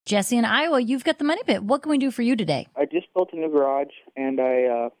Jesse in Iowa, you've got the Money Pit. What can we do for you today? I just built a new garage, and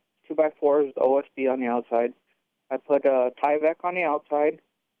I 2x4 with OSB on the outside. I put Tyvek on the outside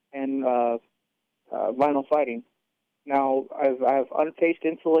and vinyl siding. Now, I have unfaced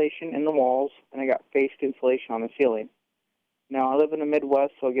insulation in the walls, and I got faced insulation on the ceiling. Now, I live in the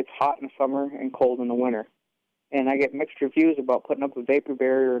Midwest, so it gets hot in the summer and cold in the winter. And I get mixed reviews about putting up a vapor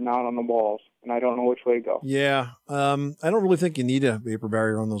barrier or not on the walls, and I don't know which way to go. Yeah, I don't really think you need a vapor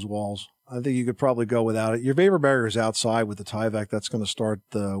barrier on those walls. I think you could probably go without it. Your vapor barrier is outside with the Tyvek. That's going to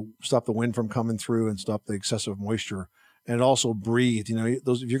stop the wind from coming through and stop the excessive moisture. And it also breathe. You know, if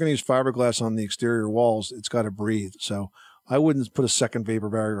you're going to use fiberglass on the exterior walls, it's got to breathe. So I wouldn't put a second vapor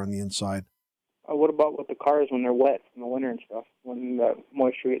barrier on the inside. What about with the cars when they're wet in the winter and stuff, when the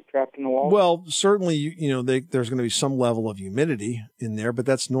moisture gets trapped in the walls? Well, certainly, there's going to be some level of humidity in there, but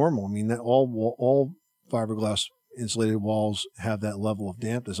that's normal. I mean, that all fiberglass insulated walls have that level of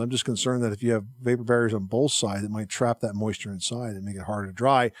dampness. I'm just concerned that if you have vapor barriers on both sides, it might trap that moisture inside and make it harder to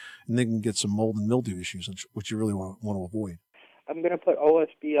dry, and then you can get some mold and mildew issues, which you really want to avoid. I'm going to put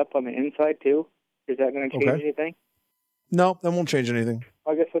OSB up on the inside, too. Is that going to change anything? No, that won't change anything.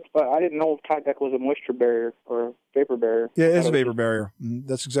 I guess I didn't know if Tyvek was a moisture barrier or a vapor barrier. Yeah, it is a vapor barrier.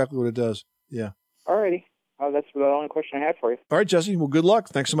 That's exactly what it does. Yeah. All righty. That's the only question I had for you. All right, Jesse. Well, good luck.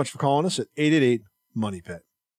 Thanks so much for calling us at 888-MONEY-PIT.